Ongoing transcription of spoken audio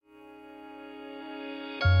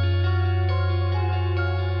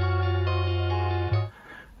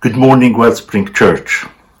Good morning, Wellspring Church.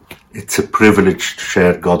 It's a privilege to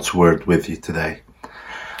share God's Word with you today.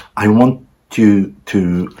 I want you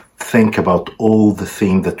to think about all the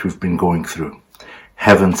theme that we've been going through.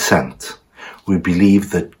 Heaven sent. We believe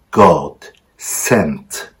that God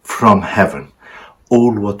sent from heaven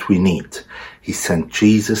all what we need. He sent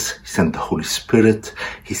Jesus, He sent the Holy Spirit,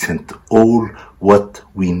 He sent all what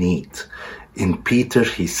we need. In Peter,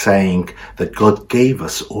 he's saying that God gave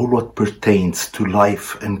us all what pertains to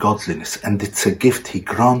life and godliness, and it's a gift. He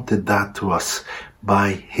granted that to us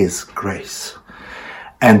by His grace.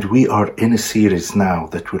 And we are in a series now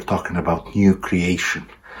that we're talking about new creation.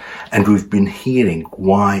 And we've been hearing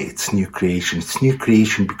why it's new creation. It's new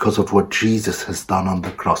creation because of what Jesus has done on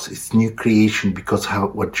the cross. It's new creation because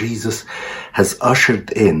what Jesus has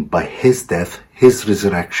ushered in by His death, His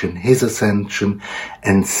resurrection, His ascension,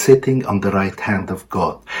 and sitting on the right hand of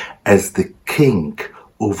God as the King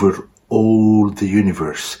over all the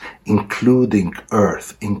universe, including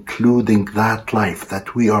earth, including that life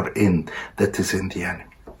that we are in, that is in the enemy.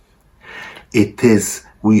 It is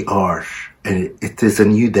a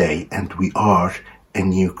new day, and we are a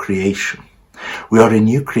new creation. We are a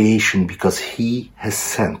new creation because He has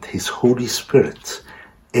sent His Holy Spirit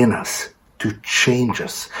in us to change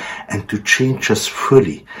us, and to change us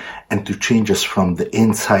fully, and to change us from the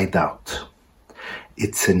inside out.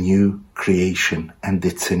 It's a new creation, and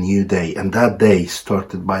it's a new day. And that day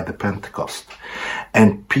started by the Pentecost.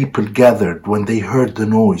 And people gathered when they heard the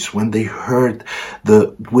noise, when they heard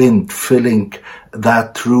the wind filling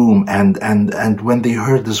that room, and when they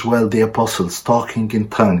heard as well the apostles talking in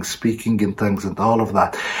tongues, speaking in tongues, and all of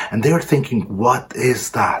that. And they were thinking, what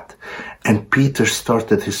is that? And Peter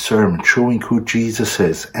started his sermon showing who Jesus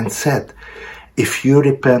is and said, if you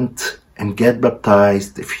repent and get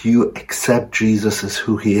baptized, if you accept Jesus as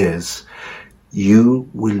who He is, you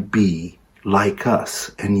will be like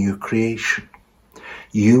us, a new creation.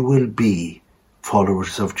 You will be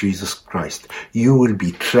followers of Jesus Christ. You will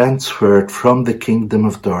be transferred from the kingdom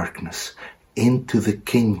of darkness into the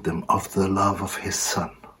kingdom of the love of His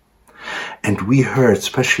Son. And we heard,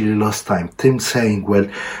 especially last time, Tim saying, well,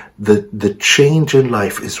 the change in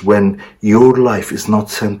life is when your life is not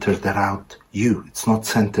centered around you. It's not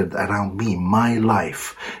centered around me. My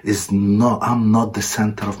life I'm not the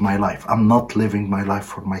center of my life. I'm not living my life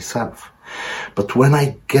for myself. But when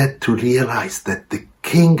I get to realize that the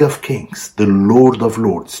King of Kings, the Lord of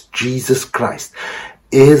Lords, Jesus Christ,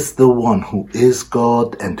 is the one who is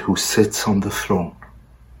God and who sits on the throne.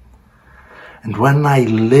 And when I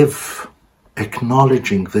live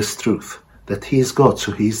acknowledging this truth, that He is God,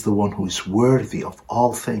 so He is the one who is worthy of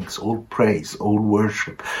all things, all praise, all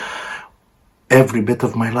worship, every bit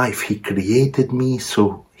of my life. He created me,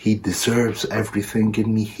 so He deserves everything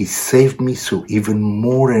in me. He saved me, so even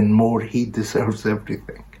more and more He deserves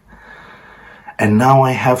everything. And now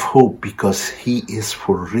I have hope because He is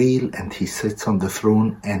for real, and He sits on the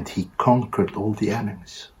throne, and He conquered all the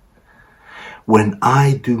enemies. When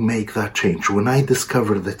I do make that change, when I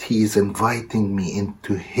discover that He is inviting me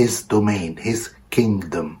into His domain, His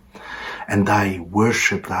kingdom, and I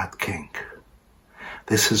worship that King,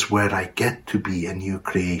 this is where I get to be a new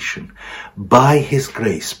creation. By His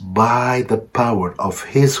grace, by the power of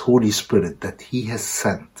His Holy Spirit that He has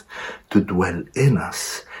sent to dwell in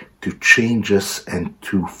us, to change us and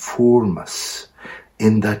to form us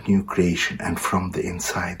in that new creation and from the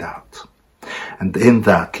inside out. And in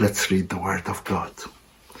that, let's read the Word of God.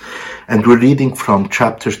 And we're reading from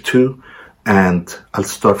chapter 2, and I'll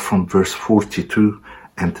start from verse 42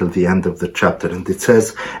 until the end of the chapter. And it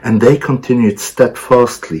says, and they continued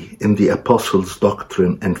steadfastly in the apostles'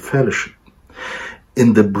 doctrine and fellowship,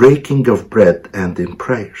 in the breaking of bread and in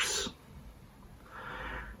prayers.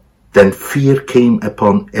 Then fear came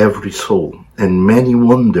upon every soul, and many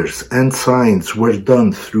wonders and signs were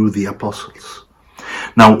done through the apostles.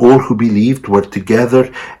 Now all who believed were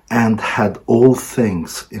together and had all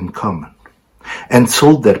things in common, and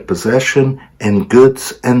sold their possession and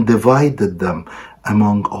goods and divided them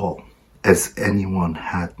among all, as anyone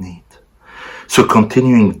had need. So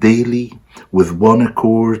continuing daily with one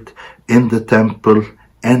accord in the temple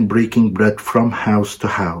and breaking bread from house to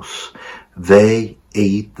house, they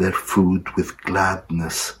ate their food with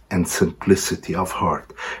gladness and simplicity of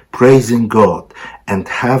heart, praising God and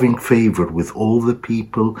having favor with all the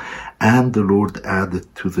people, and the Lord added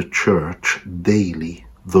to the church daily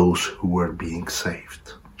those who were being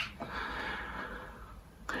saved.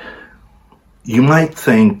 You might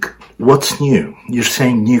think, what's new? You're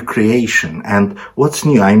saying new creation, and what's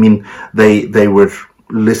new? I mean, they were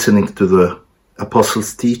listening to the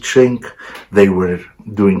apostles' teaching, they were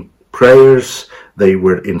doing prayers, they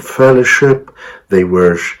were in fellowship, they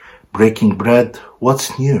were breaking bread.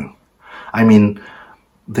 What's new? I mean,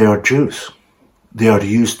 they are Jews. They are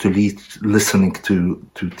used to listening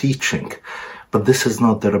to teaching, but this is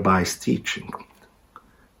not the rabbi's teaching.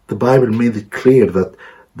 The Bible made it clear that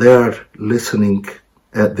they are listening,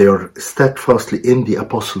 they are steadfastly in the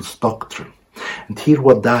apostles' doctrine. And hear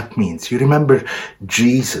what that means. You remember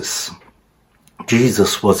Jesus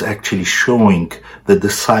was actually showing the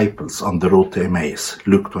disciples on the road to Emmaus,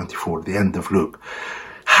 Luke 24, the end of Luke,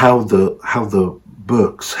 how the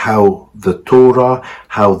books, how the Torah,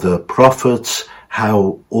 how the prophets,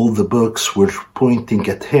 how all the books were pointing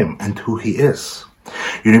at him and who he is.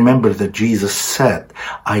 You remember that Jesus said,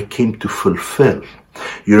 I came to fulfill.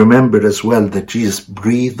 You remember as well that Jesus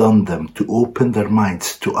breathed on them to open their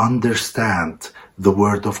minds to understand the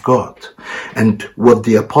Word of God. And what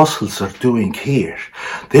the apostles are doing here,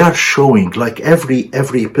 they are showing, like every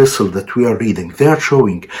epistle that we are reading, they are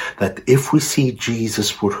showing that if we see Jesus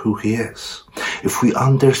for who he is, if we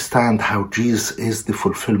understand how Jesus is the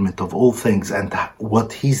fulfillment of all things and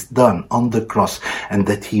what he's done on the cross, and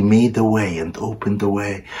that he made a way and opened the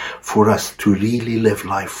way for us to really live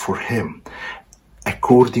life for him,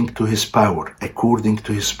 according to his power, according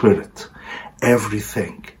to his Spirit,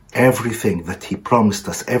 everything that he promised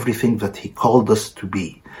us, everything that he called us to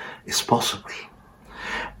be is possible.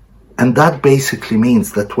 And that basically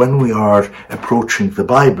means that when we are approaching the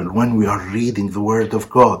Bible, when we are reading the Word of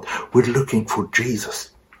God, we're looking for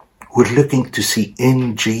Jesus. We're looking to see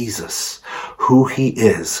in Jesus who he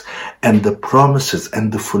is and the promises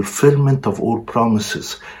and the fulfillment of all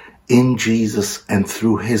promises in Jesus and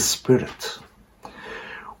through his Spirit.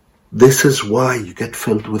 This is why you get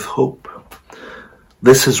filled with hope.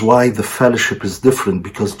 This is why the fellowship is different,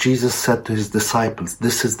 because Jesus said to his disciples,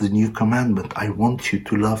 this is the new commandment. I want you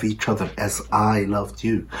to love each other as I loved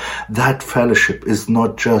you. That fellowship is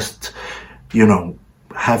not just,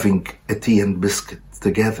 having a tea and biscuit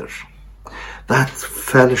together. That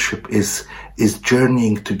fellowship is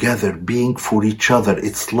journeying together, being for each other.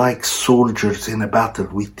 It's like soldiers in a battle.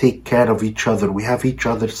 We take care of each other. We have each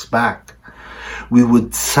other's back. We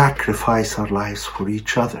would sacrifice our lives for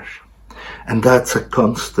each other. And that's a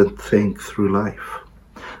constant thing through life.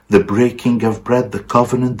 The breaking of bread, the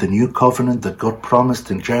covenant, the new covenant that God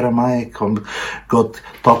promised in Jeremiah. God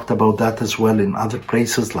talked about that as well in other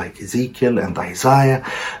places like Ezekiel and Isaiah.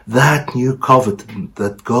 That new covenant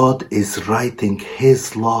that God is writing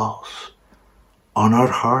his laws on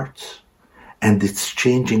our hearts. And it's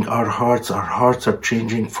changing our hearts. Our hearts are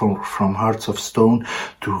changing from hearts of stone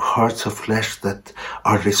to hearts of flesh that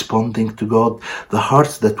are responding to God. The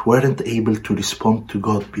hearts that weren't able to respond to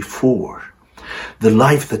God before. The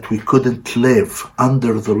life that we couldn't live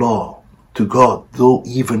under the law to God, though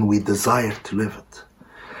even we desire to live it.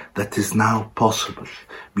 That is now possible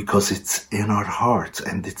because it's in our hearts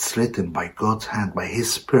and it's written by God's hand, by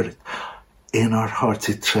his Spirit. In our hearts,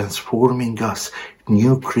 it's transforming us.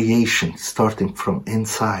 New creation starting from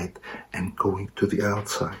inside and going to the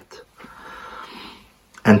outside.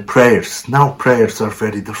 And prayers. Now prayers are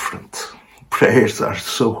very different. Prayers are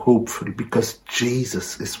so hopeful because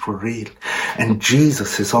Jesus is for real. And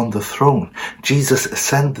Jesus is on the throne. Jesus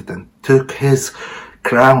ascended and took his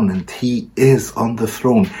crown and he is on the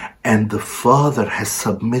throne. And the Father has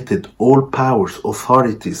submitted all powers,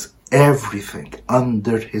 authorities, everything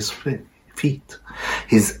under his feet.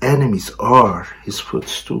 His enemies are his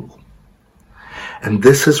footstool. And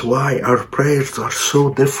this is why our prayers are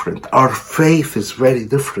so different. Our faith is very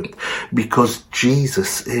different because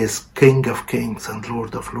Jesus is King of Kings and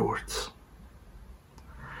Lord of Lords.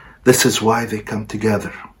 This is why they come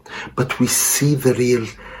together. But we see the real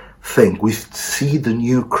thing. We see the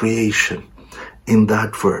new creation in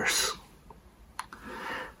that verse.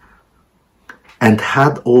 And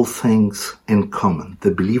had all things in common. The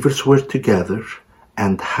believers were together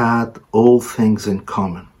and had all things in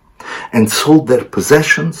common, and sold their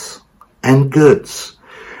possessions and goods,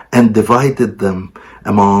 and divided them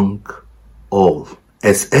among all,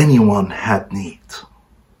 as anyone had need.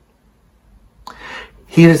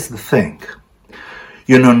 Here's the thing.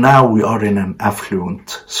 Now we are in an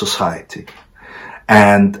affluent society,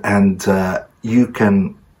 and you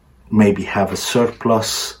can maybe have a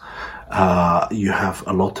surplus. You have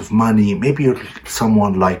a lot of money. Maybe you're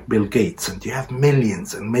someone like Bill Gates and you have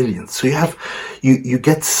millions and millions. So you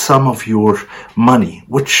get some of your money,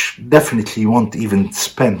 which definitely you won't even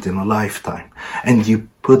spend in a lifetime, and you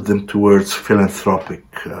put them towards philanthropic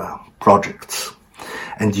projects.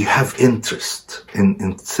 And you have interest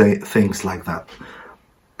in things like that.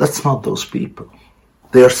 That's not those people.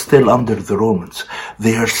 They are still under the Romans.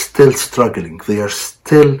 They are still struggling. They are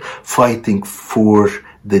still fighting for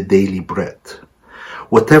the daily bread.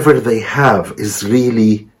 Whatever they have is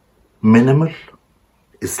really minimal,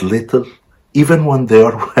 is little, even when they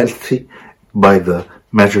are wealthy by the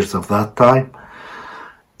measures of that time.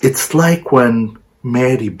 It's like when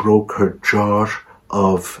Mary broke her jar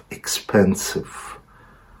of expensive,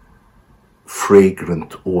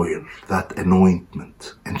 fragrant oil, that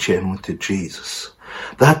anointment, and she anointed Jesus.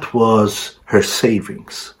 That was her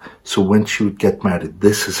savings. So when she would get married,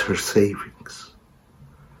 this is her savings.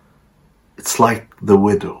 It's like the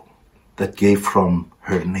widow that gave from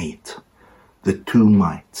her need, the 2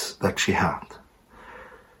 mites that she had.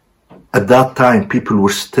 At that time, people were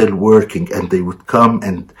still working, and they would come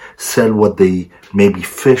and sell what they maybe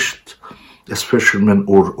fished as fishermen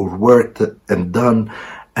or worked and done,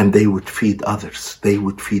 and they would feed others. They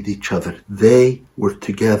would feed each other. They were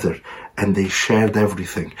together, and they shared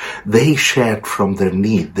everything. They shared from their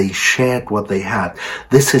need. They shared what they had.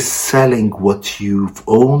 This is selling what you've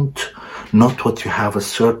owned, not what you have as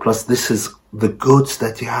surplus. This is the goods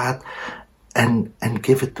that you had, and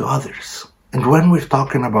give it to others. And when we're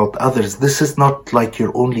talking about others, this is not like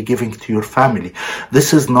you're only giving to your family.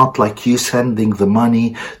 This is not like you sending the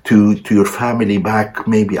money to your family back,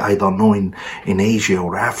 maybe, I don't know, in Asia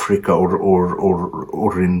or Africa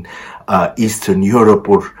or in Eastern Europe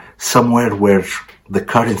or somewhere where the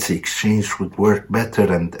currency exchange would work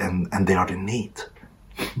better and they are in need.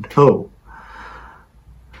 No.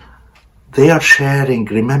 They are sharing,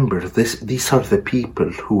 remember, these are the people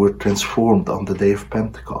who were transformed on the day of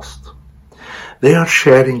Pentecost. They are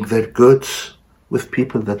sharing their goods with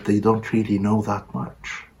people that they don't really know that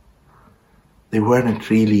much. They weren't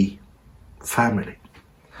really family.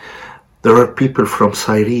 There are people from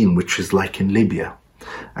Cyrene, which is like in Libya,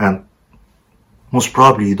 and most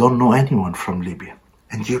probably you don't know anyone from Libya.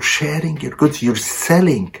 And you're sharing your goods, you're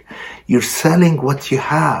selling what you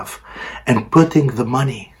have and putting the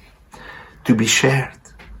money to be shared.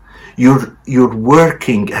 You're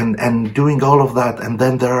working and doing all of that, and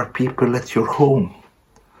then there are people at your home.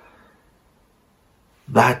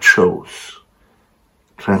 That shows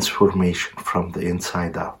transformation from the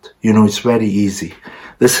inside out. You know, it's very easy.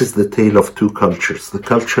 This is the tale of 2 cultures, the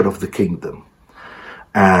culture of the kingdom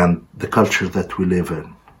and the culture that we live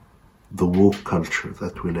in, the woke culture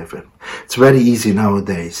that we live in. It's very easy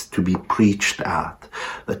nowadays to be preached at,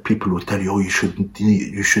 that people will tell you, oh, you should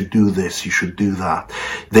do this, you should do that.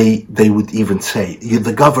 They would even say,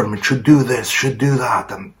 the government should do this, should do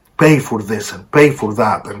that, and pay for this and pay for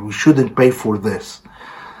that, and we shouldn't pay for this.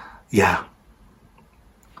 Yeah,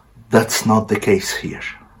 that's not the case here.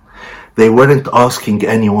 They weren't asking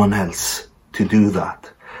anyone else to do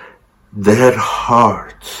that. Their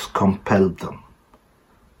hearts compelled them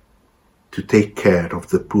to take care of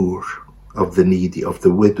the poor, of the needy, of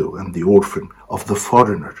the widow and the orphan, of the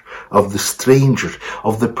foreigner, of the stranger,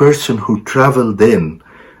 of the person who traveled in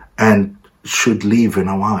and should leave in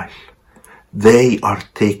a while. They are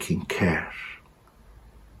taking care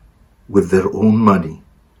with their own money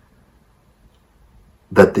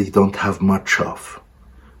that they don't have much of.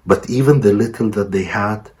 But even the little that they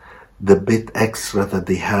had, the bit extra that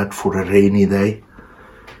they had for a rainy day,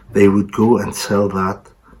 they would go and sell that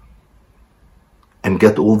and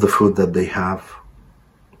get all the food that they have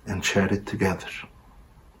and share it together.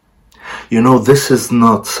 You know, this is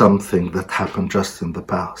not something that happened just in the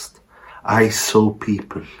past. I saw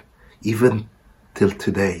people, even till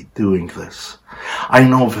today, doing this. I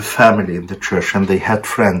know of a family in the church, and they had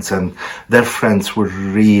friends, and their friends were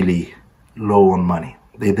really low on money.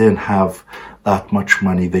 They didn't have that much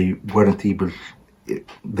money. They weren't even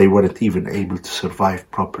able to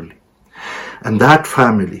survive properly. And that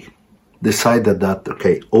family decided that,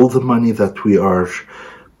 okay, all the money that we are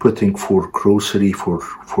putting for grocery, for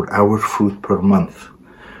our food per month,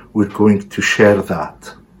 we're going to share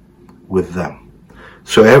that with them.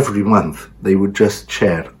 So every month they would just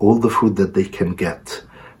share all the food that they can get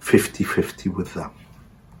 50-50 with them.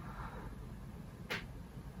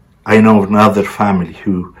 I know another family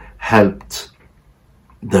who helped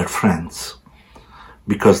their friends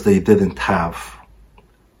because they didn't have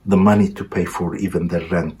the money to pay for even their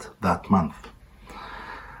rent that month.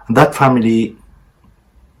 And that family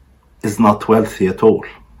is not wealthy at all.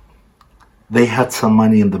 They had some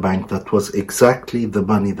money in the bank that was exactly the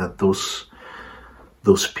money that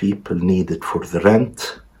those people needed for the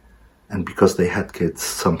rent, and because they had kids,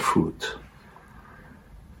 some food.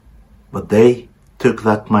 But they took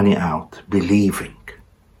that money out, believing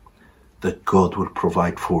that God will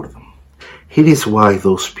provide for them. Here is why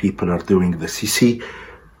those people are doing this. You see,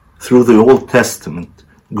 through the Old Testament,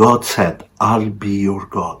 God said, I'll be your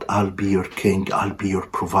God, I'll be your king, I'll be your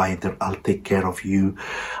provider, I'll take care of you,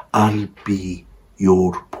 I'll be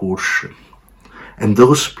your portion. And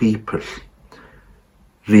those people,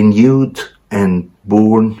 renewed and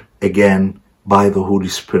born again by the Holy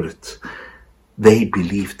Spirit, they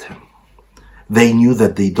believed him. They knew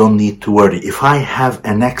that they don't need to worry. If I have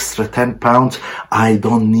an extra 10 pounds, I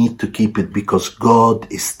don't need to keep it because God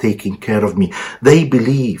is taking care of me. They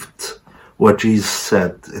believed what Jesus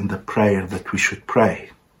said in the prayer that we should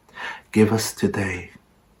pray. Give us today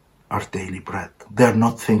our daily bread. They're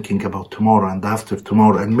not thinking about tomorrow and after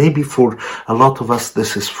tomorrow. And maybe for a lot of us,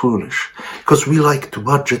 this is foolish because we like to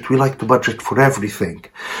budget. We like to budget for everything.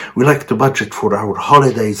 We like to budget for our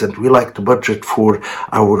holidays, and we like to budget for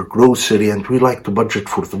our grocery, and we like to budget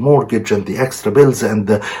for the mortgage and the extra bills and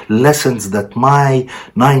the lessons that my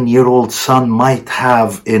 9-year-old son might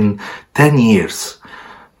have in 10 years,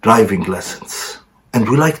 driving lessons. And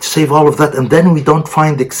we like to save all of that, and then we don't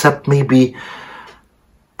find except maybe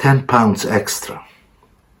 10 pounds extra.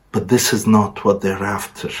 But this is not what they're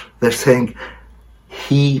after. They're saying,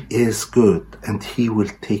 he is good and he will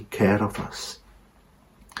take care of us.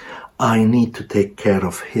 I need to take care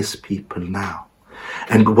of his people now.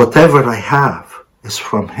 And whatever I have is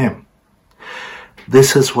from him.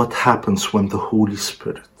 This is what happens when the Holy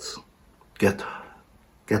Spirit get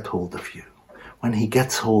hold of you. When he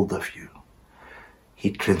gets hold of you, he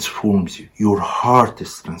transforms you. Your heart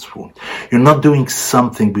is transformed. You're not doing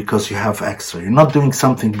something because you have extra. You're not doing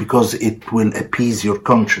something because it will appease your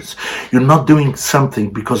conscience. You're not doing something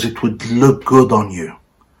because it would look good on you.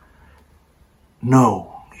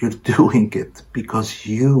 No, you're doing it because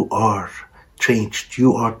you are changed.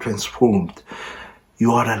 You are transformed.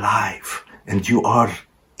 You are alive. And you are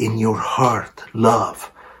in your heart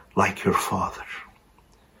love like your Father.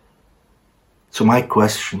 So my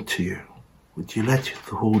question to you, would you let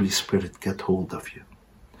the Holy Spirit get hold of you?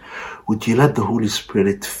 Would you let the Holy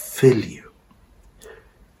Spirit fill you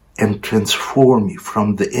and transform you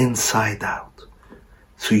from the inside out?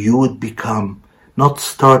 So you would become, not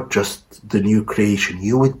start just the new creation,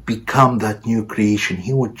 you would become that new creation.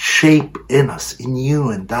 He would shape in us, in you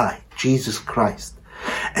and I, Jesus Christ.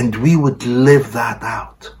 And we would live that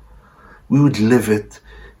out. We would live it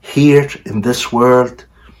here in this world,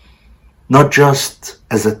 not just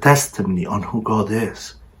as a testimony on who God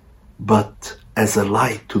is, but as a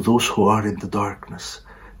light to those who are in the darkness,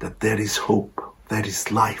 that there is hope, there is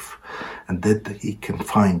life, and that he can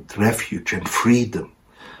find refuge and freedom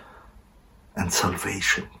and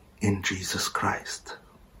salvation in Jesus Christ.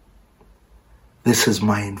 This is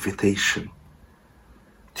my invitation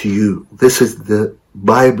to you. This is the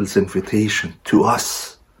Bible's invitation to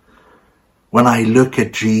us. When I look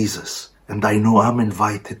at Jesus, and I know I'm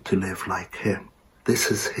invited to live like him.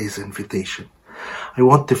 This is his invitation. I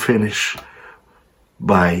want to finish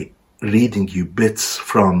by reading you bits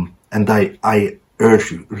from, and I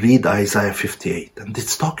urge you, read Isaiah 58. And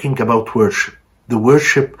it's talking about worship. The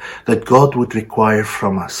worship that God would require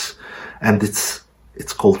from us. And it's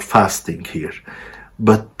called fasting here.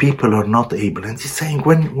 But people are not able. And he's saying,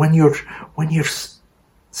 when you're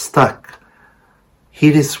stuck,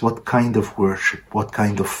 here is what kind of worship, what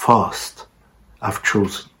kind of fast I've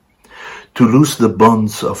chosen. To loose the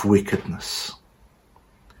bonds of wickedness,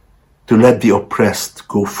 to let the oppressed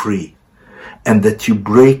go free, and that you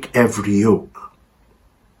break every yoke.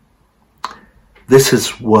 This is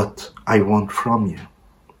what I want from you.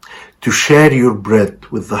 To share your bread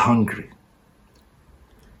with the hungry.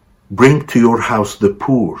 Bring to your house the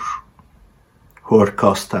poor who are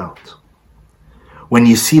cast out. When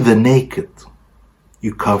you see the naked,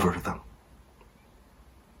 you cover them.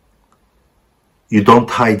 You don't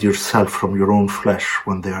hide yourself from your own flesh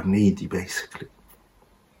when they are needy, basically.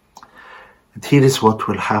 And here is what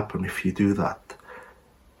will happen if you do that.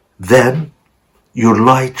 Then your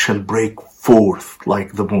light shall break forth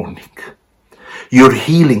like the morning. Your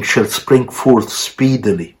healing shall spring forth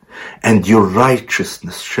speedily, and your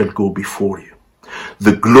righteousness shall go before you.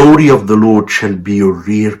 The glory of the Lord shall be your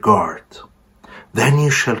rear guard. Then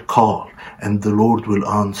you shall call, and the Lord will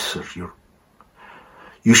answer you.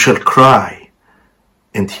 You shall cry,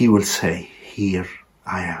 and he will say, here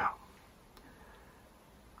I am.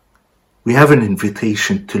 We have an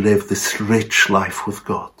invitation to live this rich life with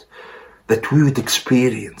God, that we would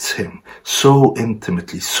experience him so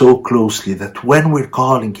intimately, so closely, that when we're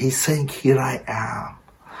calling, he's saying, here I am.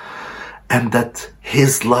 And that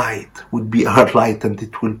his light would be our light, and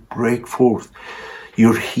it will break forth.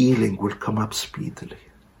 Your healing will come up speedily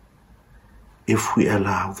if we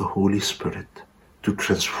allow the Holy Spirit to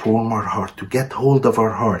transform our heart, to get hold of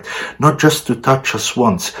our heart, not just to touch us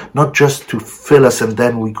once, not just to fill us and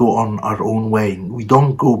then we go on our own way. We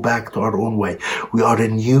don't go back to our own way. We are a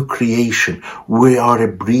new creation. We are a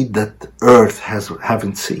breed that earth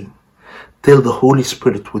haven't seen. Till the Holy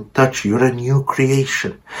Spirit would touch you, you're a new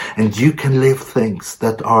creation, and you can live things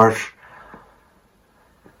that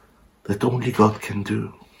only God can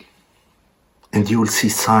do. And you will see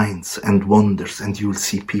signs and wonders, and you will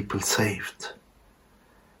see people saved.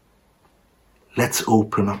 Let's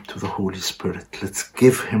open up to the Holy Spirit. Let's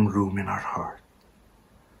give him room in our heart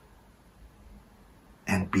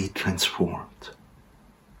and be transformed.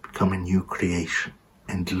 Become a new creation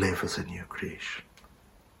and live as a new creation.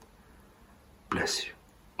 Bless you.